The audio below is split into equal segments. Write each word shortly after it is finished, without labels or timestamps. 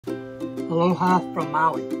Aloha from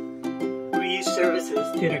Maui. Reuse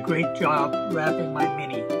Services did a great job wrapping my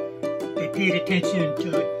Mini. They paid attention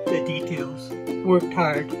to the details, worked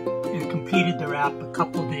hard, and completed the wrap a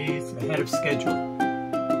couple days ahead of schedule.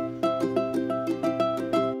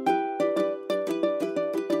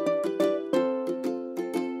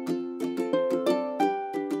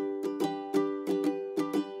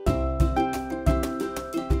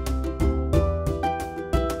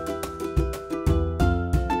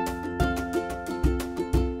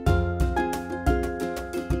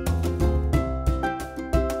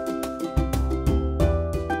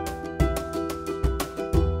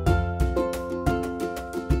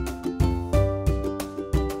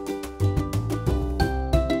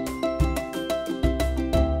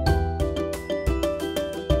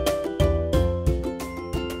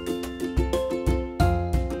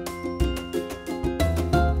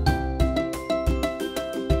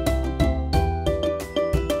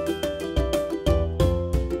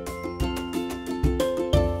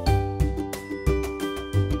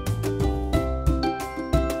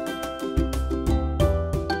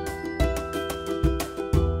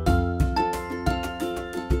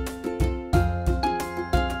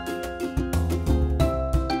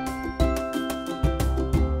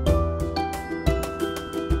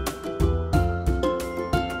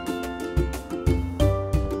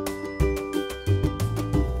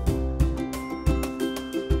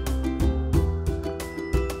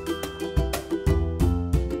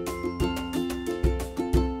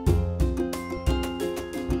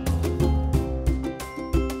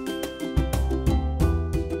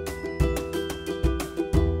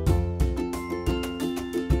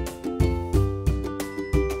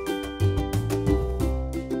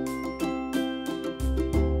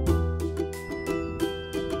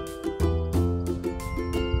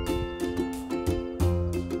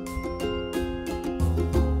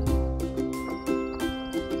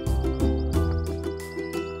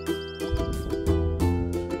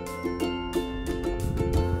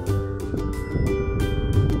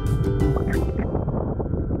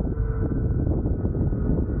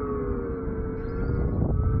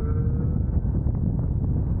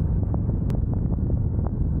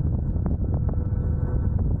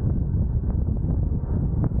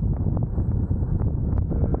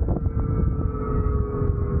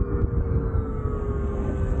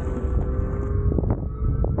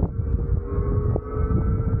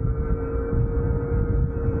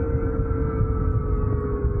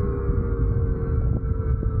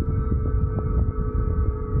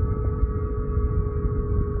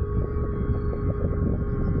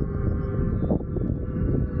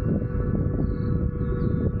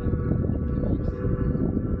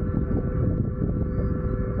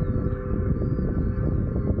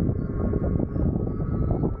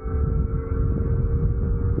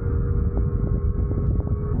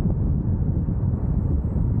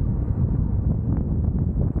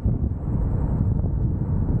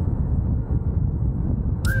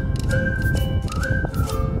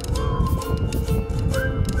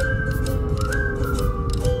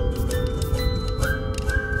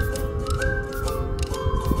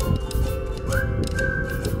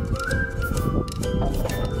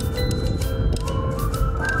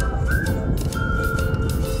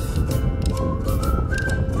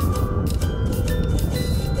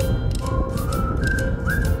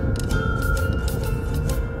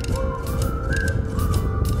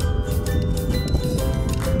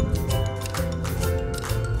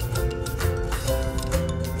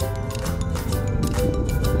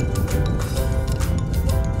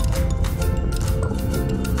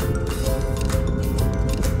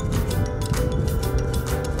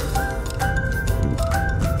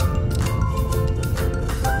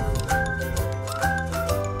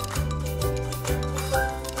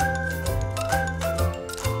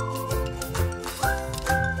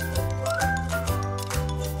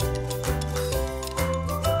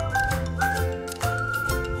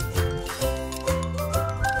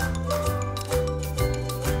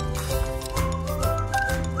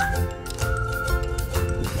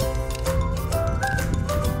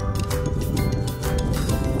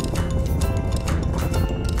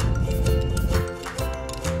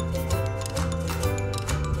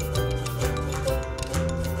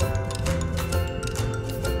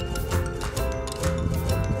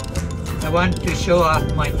 I wanted to show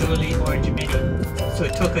off my newly orange Mini, so I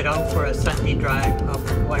took it out for a Sunday drive up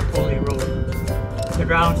Waipoli Road. The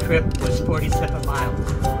round trip was 47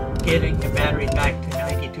 miles. Getting the battery back to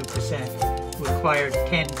 92% required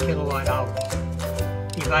 10 kilowatt hours.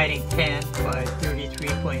 Dividing 10 by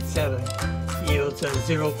 33.7 yields a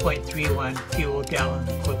 0.31 fuel gallon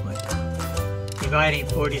equivalent. Dividing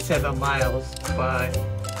 47 miles by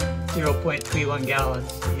 0.31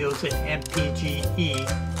 gallons yields an MPGe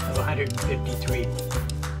of 153.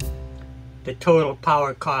 The total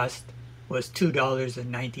power cost was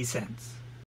 $2.90.